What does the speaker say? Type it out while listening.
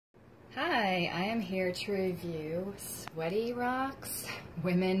Hi, I am here to review SweatyRocks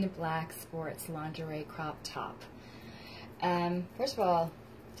Women Black Sports Lingerie Crop Top. First of all,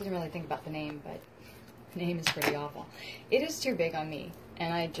 didn't really think about the name, but the name is pretty awful. It is too big on me,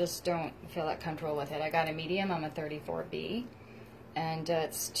 and I just don't feel that comfortable with it. I got a medium, I'm a 34B, and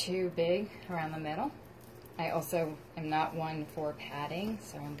it's too big around the middle. I also am not one for padding,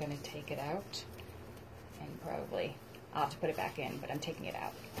 so I'm going to take it out, and probably I'll have to put it back in, but I'm taking it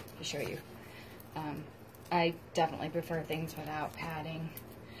out to show you. I definitely prefer things without padding.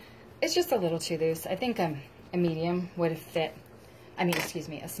 It's just a little too loose. I think a medium would fit,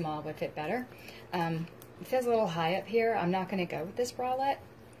 a small would fit better. It feels a little high up here. I'm not going to go with this bralette.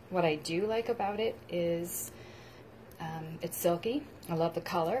 What I do like about it is it's silky. I love the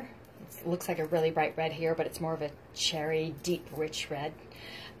color. It looks like a really bright red here, but it's more of a cherry, deep, rich red.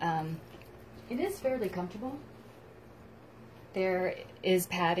 It is fairly comfortable. There is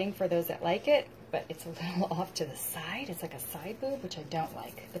padding for those that like it, but it's a little off to the side. It's like a side boob, which I don't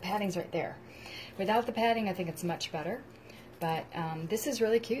like. The padding's right there. Without the padding, I think it's much better. But this is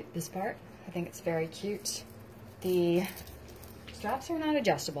really cute, this part. I think it's very cute. The straps are not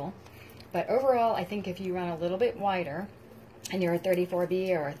adjustable, but overall, I think if you run a little bit wider, and you're a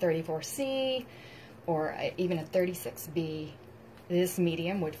 34B or a 34C, or even a 36B, this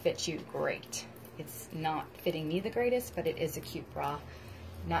medium would fit you great. It's not fitting me the greatest, but it is a cute bra.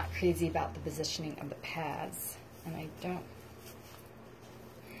 Not crazy about the positioning of the pads. And I don't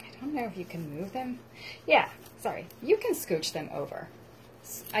know if you can move them. Yeah, sorry. You can scooch them over.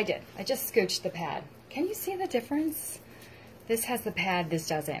 I did. I just scooched the pad. Can you see the difference? This has the pad, this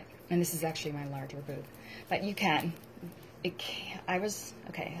doesn't. And this is actually my larger boob. But you can. Okay, I'm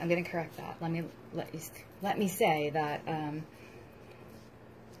going to correct that. Let me say that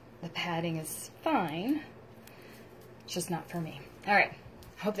the padding is fine, it's just not for me. All right,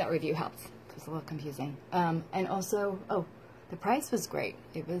 hope that review helps. It was a little confusing. And also, the price was great.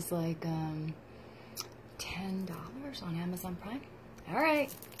 It was like $10 on Amazon Prime. All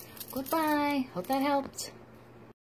right, goodbye. Hope that helped.